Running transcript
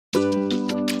Hello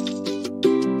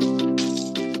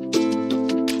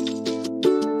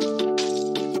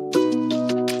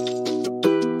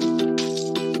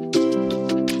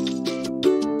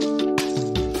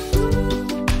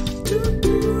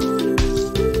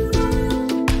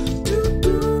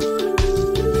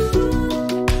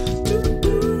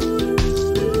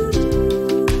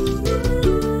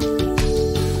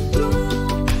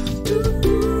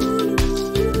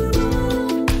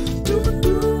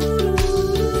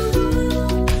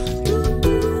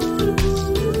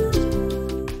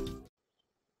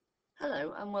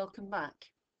and welcome back.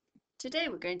 Today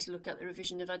we're going to look at the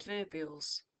revision of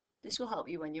adverbials. This will help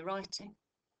you when you're writing.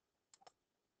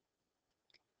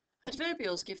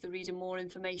 Adverbials give the reader more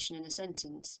information in a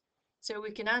sentence, so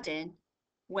we can add in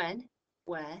when,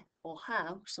 where or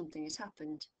how something has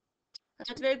happened. An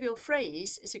adverbial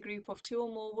phrase is a group of two or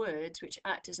more words which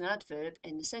act as an adverb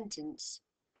in the sentence.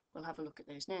 We'll have a look at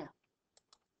those now.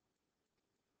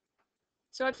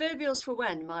 So adverbials for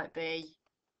when might be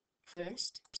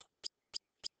first,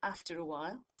 after a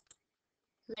while,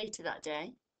 later that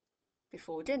day,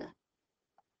 before dinner.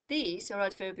 These are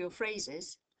adverbial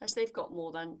phrases as they've got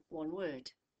more than one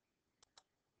word.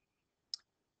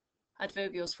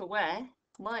 Adverbials for where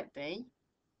might be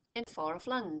in far off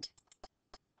land,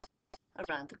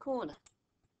 around the corner,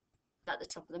 at the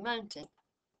top of the mountain,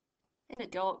 in a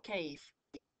dark cave.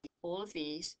 All of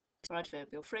these are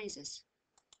adverbial phrases.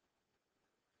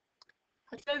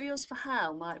 Adverbials for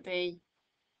how might be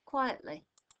quietly,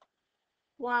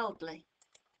 wildly,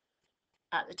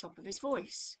 at the top of his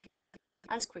voice,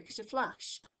 as quick as a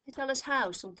flash. They tell us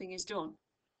how something is done.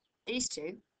 These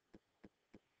two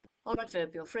are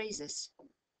adverbial phrases.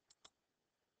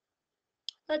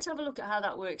 Let's have a look at how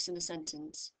that works in a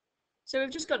sentence. So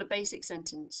we've just got a basic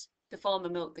sentence. The farmer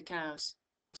milked the cows.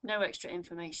 No extra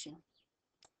information.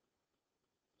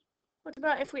 What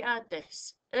about if we add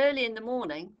this? Early in the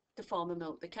morning, the farmer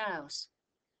milked the cows.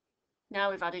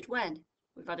 Now we've added when.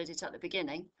 We've added it at the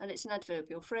beginning, and it's an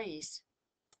adverbial phrase.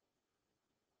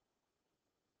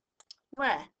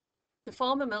 Where? The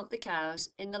farmer milked the cows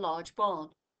in the large barn.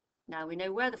 Now we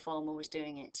know where the farmer was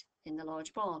doing it, in the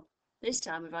large barn. This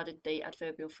time we've added the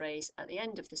adverbial phrase at the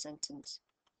end of the sentence.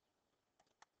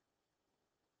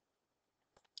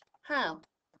 How?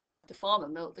 The farmer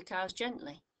milked the cows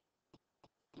gently.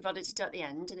 We've added it at the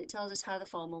end, and it tells us how the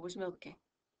farmer was milking.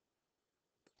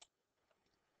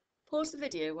 Pause the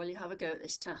video while you have a go at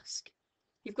this task.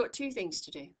 You've got two things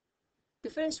to do. The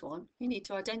first one, you need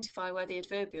to identify where the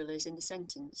adverbial is in the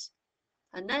sentence,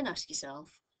 and then ask yourself,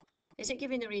 is it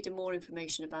giving the reader more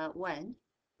information about when,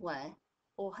 where,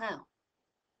 or how?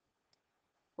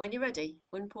 When you're ready,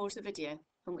 unpause the video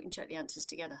and we can check the answers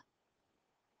together.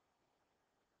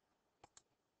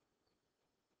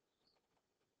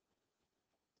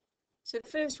 So the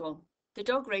first one, the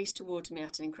dog raced towards me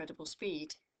at an incredible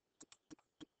speed.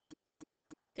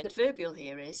 The adverbial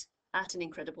here is at an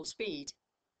incredible speed.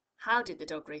 How did the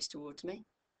dog race towards me?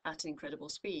 At an incredible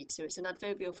speed. So it's an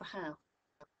adverbial for how.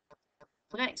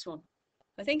 The next one.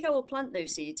 I think I will plant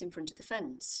those seeds in front of the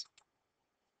fence.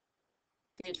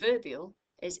 The adverbial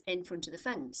is in front of the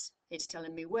fence. It's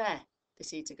telling me where the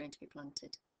seeds are going to be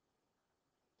planted.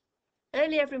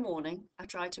 Early every morning, I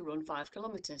try to run 5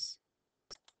 kilometres.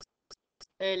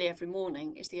 Early every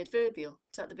morning is the adverbial.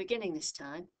 It's at the beginning this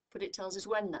time, but it tells us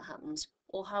when that happens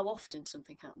or how often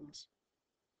something happens.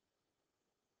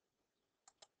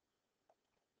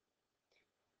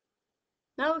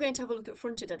 Now we're going to have a look at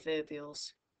fronted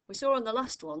adverbials. We saw on the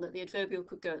last one that the adverbial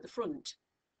could go at the front.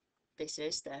 This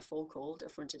is therefore called a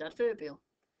fronted adverbial.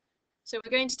 So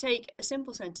we're going to take a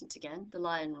simple sentence again, the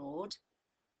lion roared,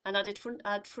 and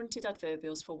add fronted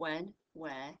adverbials for when,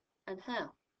 where, and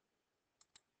how.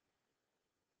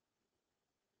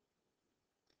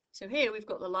 So here we've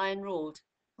got the lion roared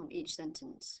on each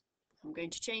sentence. I'm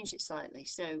going to change it slightly.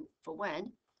 So for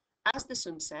when, as the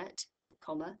sun set,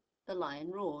 comma, the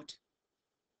lion roared.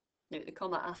 Note the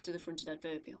comma after the fronted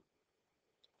adverbial.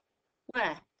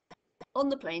 Where? On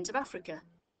the plains of Africa,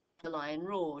 the lion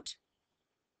roared.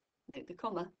 Note the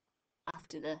comma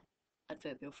after the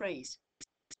adverbial phrase.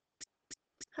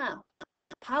 How?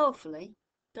 Powerfully,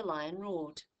 the lion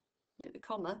roared. Note the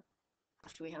comma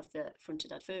after we have the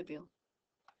fronted adverbial.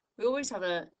 We always have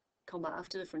a comma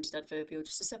after the fronted adverbial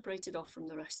just to separate it off from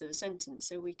the rest of the sentence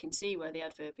so we can see where the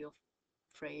adverbial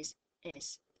phrase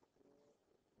is.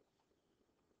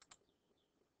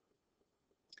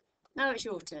 Now it's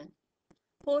your turn.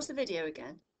 Pause the video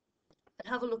again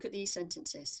and have a look at these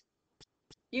sentences.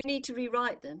 You need to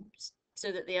rewrite them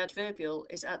so that the adverbial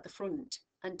is at the front,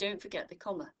 and don't forget the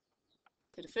comma.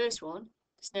 For the first one,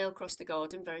 the snail crossed the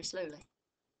garden very slowly.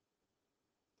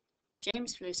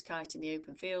 James flew his kite in the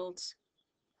open fields,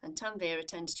 and Tanvir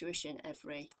attends tuition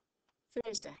every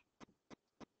Thursday.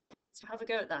 So have a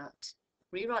go at that.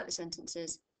 Rewrite the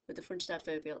sentences with the fronted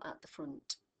adverbial at the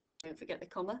front. Don't forget the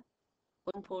comma.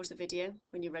 Unpause the video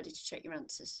when you're ready to check your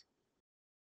answers.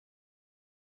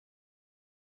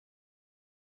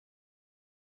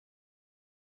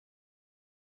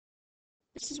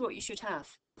 This is what you should have.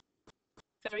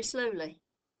 Very slowly,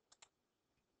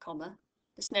 comma,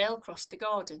 the snail crossed the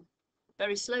garden.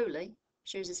 Very slowly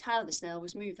shows us how the snail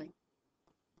was moving.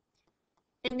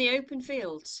 In the open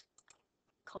fields,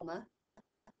 comma,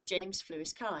 James flew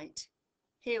his kite.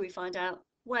 Here we find out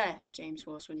where James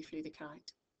was when he flew the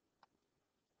kite.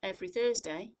 Every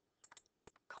Thursday,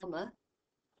 comma,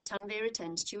 Tanvir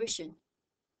attends tuition.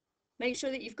 Make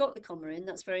sure that you've got the comma in,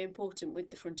 that's very important with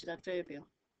the fronted adverbial.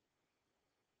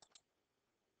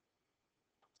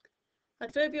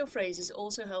 Adverbial phrases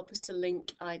also help us to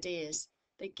link ideas.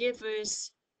 They give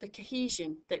us the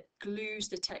cohesion that glues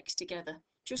the text together.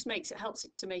 Just helps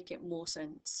it to make it more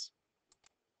sense.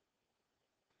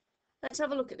 Let's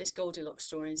have a look at this Goldilocks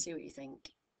story and see what you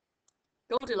think.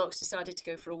 Goldilocks decided to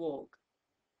go for a walk.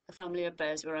 A family of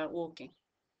bears were out walking.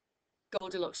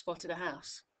 Goldilocks spotted a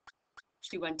house.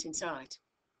 She went inside.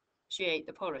 She ate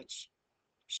the porridge.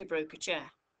 She broke a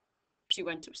chair. She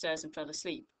went upstairs and fell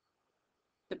asleep.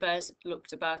 The bears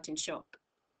looked about in shock.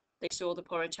 They saw the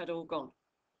porridge had all gone.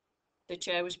 The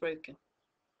chair was broken.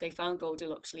 They found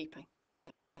Goldilocks sleeping.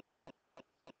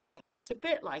 It's a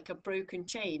bit like a broken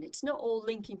chain. It's not all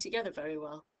linking together very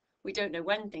well. We don't know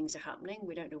when things are happening.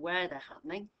 We don't know where they're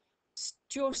happening. It's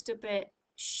just a bit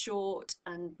short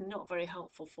and not very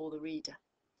helpful for the reader.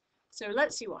 So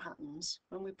let's see what happens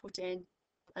when we put in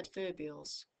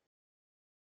adverbials.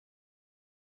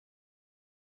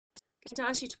 I'm going to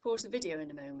ask you to pause the video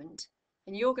in a moment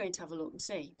and you're going to have a look and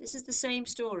see. This is the same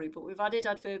story, but we've added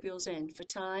adverbials in for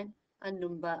time and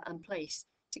number and place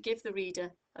to give the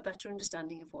reader a better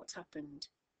understanding of what's happened.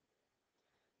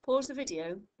 Pause the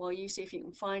video while you see if you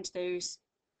can find those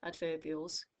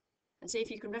adverbials and see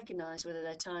if you can recognise whether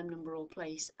they're time, number or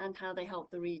place and how they help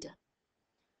the reader.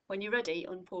 When you're ready,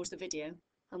 unpause the video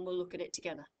and we'll look at it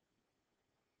together.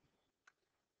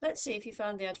 Let's see if you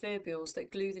found the adverbials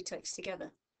that glue the text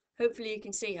together. Hopefully you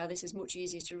can see how this is much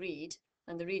easier to read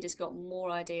and the reader's got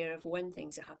more idea of when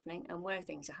things are happening and where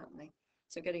things are happening,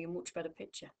 so getting a much better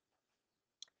picture.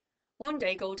 One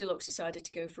day Goldilocks decided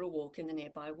to go for a walk in the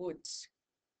nearby woods.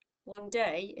 One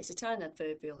day is a time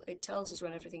adverbial. It tells us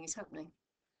when everything is happening.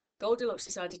 Goldilocks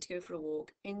decided to go for a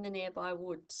walk in the nearby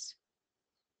woods.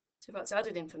 So that's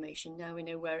added information. Now we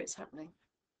know where it's happening.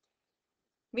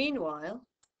 Meanwhile,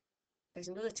 there's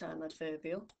another time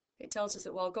adverbial. It tells us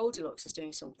that while Goldilocks is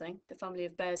doing something, the family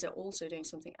of bears are also doing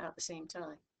something at the same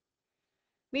time.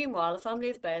 Meanwhile, a family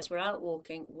of bears were out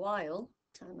walking while,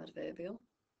 time adverbial,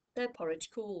 their porridge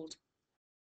cooled.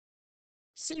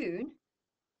 Soon,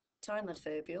 time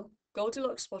adverbial,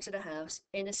 Goldilocks spotted a house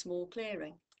in a small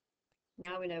clearing.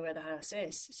 Now we know where the house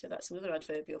is, so that's another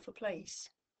adverbial for place.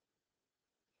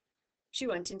 She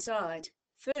went inside.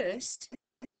 First,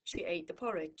 she ate the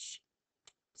porridge.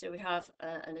 So we have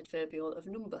an adverbial of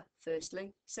number,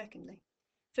 firstly, secondly.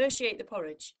 First she ate the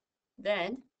porridge,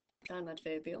 then, time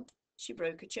adverbial, she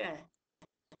broke a chair.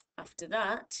 After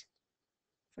that,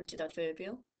 fronted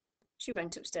adverbial, she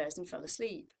went upstairs and fell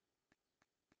asleep.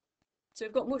 So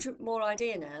we've got much more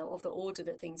idea now of the order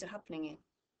that things are happening in.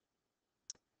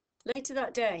 Later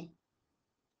that day,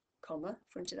 comma,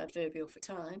 fronted adverbial for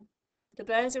time, the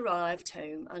bears arrived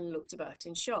home and looked about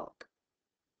in shock.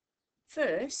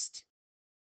 First,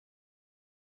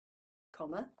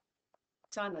 comma,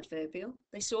 time adverbial,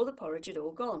 they saw the porridge had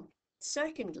all gone.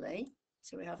 Secondly,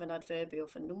 so we have an adverbial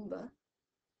for number,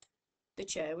 the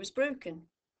chair was broken.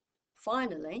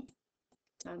 Finally,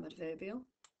 time adverbial,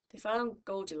 they found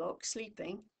Goldilocks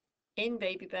sleeping in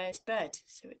Baby Bear's bed,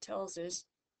 so it tells us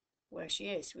where she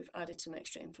is. We've added some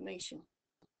extra information.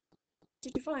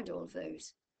 Did you find all of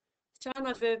those? Time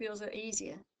adverbials are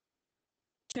easier.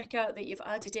 Check out that you've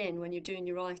added in, when you're doing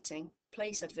your writing,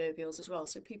 place adverbials as well,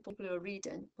 so people who are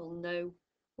reading will know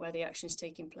where the action is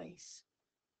taking place.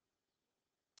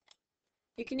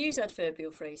 You can use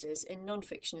adverbial phrases in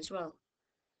non-fiction as well.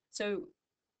 So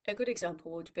a good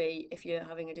example would be if you're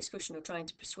having a discussion or trying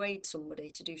to persuade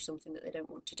somebody to do something that they don't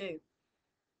want to do.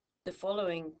 The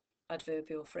following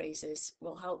adverbial phrases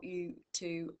will help you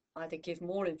to either give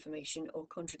more information or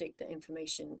contradict the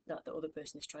information that the other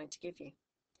person is trying to give you.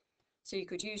 So you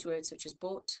could use words such as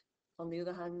but, on the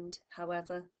other hand,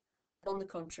 however, on the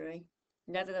contrary,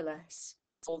 nevertheless,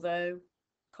 although,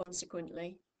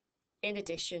 consequently, in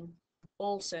addition,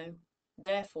 also,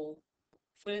 therefore,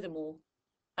 furthermore,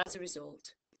 as a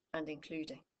result, and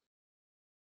including.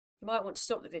 You might want to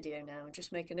stop the video now and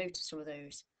just make a note of some of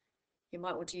those. You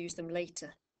might want to use them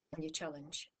later in your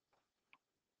challenge.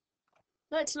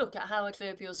 Let's look at how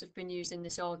adverbials have been used in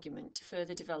this argument to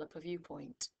further develop a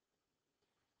viewpoint.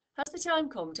 Has the time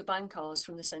come to ban cars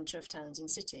from the centre of towns and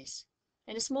cities?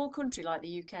 In a small country like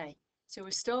the UK, so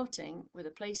we're starting with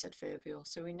a place adverbial,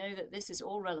 so we know that this is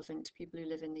all relevant to people who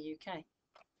live in the UK.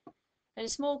 In a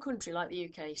small country like the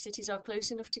UK, cities are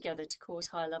close enough together to cause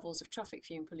high levels of traffic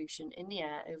fume pollution in the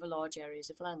air over large areas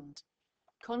of land.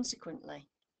 Consequently,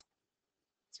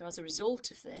 so as a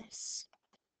result of this,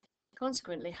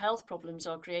 health problems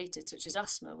are created, such as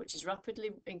asthma, which is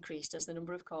rapidly increased as the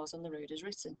number of cars on the road has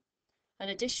risen. An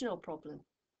additional problem,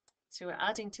 so we're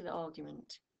adding to the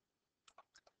argument.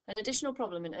 An additional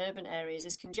problem in urban areas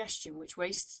is congestion, which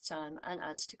wastes time and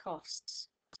adds to costs.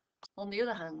 On the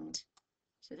other hand,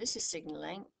 so this is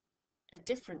signalling a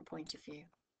different point of view.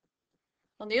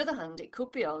 On the other hand, it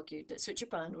could be argued that such a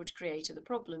ban would create other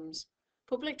problems.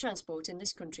 Public transport in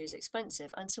this country is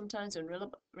expensive and sometimes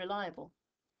unreliable.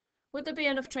 Would there be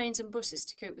enough trains and buses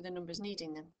to cope with the numbers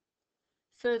needing them?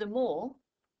 Furthermore,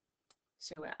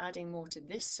 so we're adding more to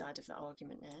this side of the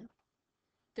argument now,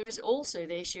 there is also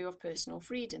the issue of personal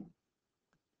freedom.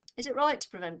 Is it right to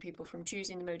prevent people from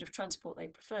choosing the mode of transport they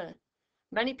prefer?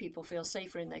 Many people feel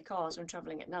safer in their cars when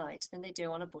travelling at night than they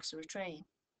do on a bus or a train.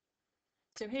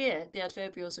 So here, the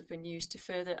adverbials have been used to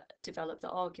further develop the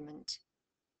argument,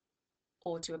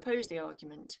 or to oppose the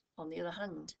argument, on the other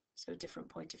hand, so a different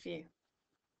point of view.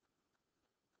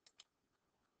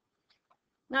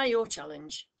 Now your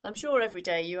challenge. I'm sure every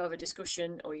day you have a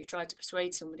discussion or you try to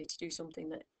persuade somebody to do something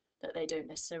that they don't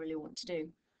necessarily want to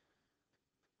do.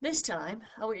 This time,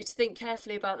 I want you to think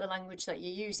carefully about the language that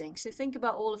you're using. So think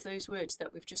about all of those words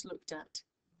that we've just looked at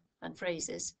and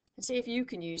phrases, and see if you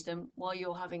can use them while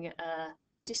you're having a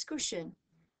discussion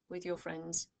with your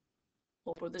friends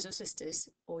or brothers or sisters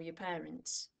or your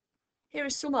parents. Here are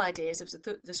some ideas of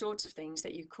the sorts of things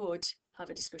that you could have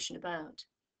a discussion about.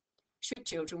 Should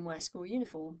children wear school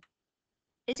uniform?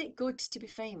 Is it good to be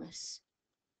famous?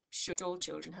 Should all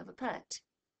children have a pet?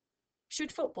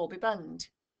 Should football be banned?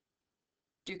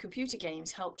 Do computer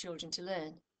games help children to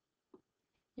learn?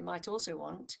 You might also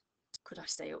want, could I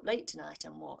stay up late tonight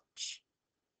and watch?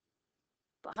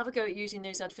 But have a go at using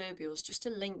those adverbials just to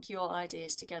link your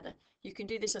ideas together. You can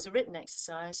do this as a written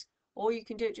exercise, or you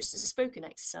can do it just as a spoken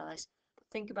exercise. But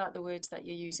think about the words that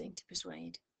you're using to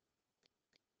persuade.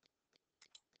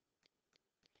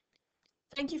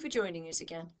 Thank you for joining us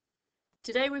again.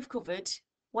 Today we've covered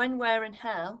when, where and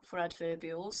how for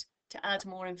adverbials to add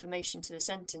more information to the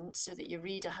sentence so that your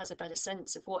reader has a better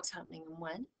sense of what's happening and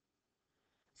when.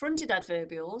 Fronted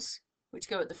adverbials, which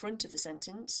go at the front of the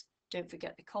sentence. Don't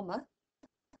forget the comma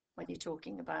when you're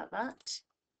talking about that.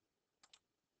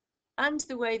 And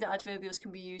the way that adverbials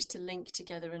can be used to link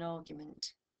together an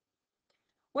argument.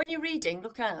 When you're reading,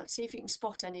 look out, see if you can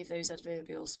spot any of those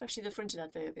adverbials, especially the fronted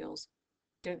adverbials.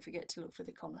 Don't forget to look for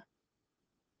the comma.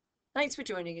 Thanks for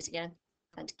joining us again,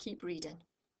 and keep reading.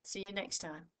 See you next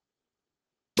time.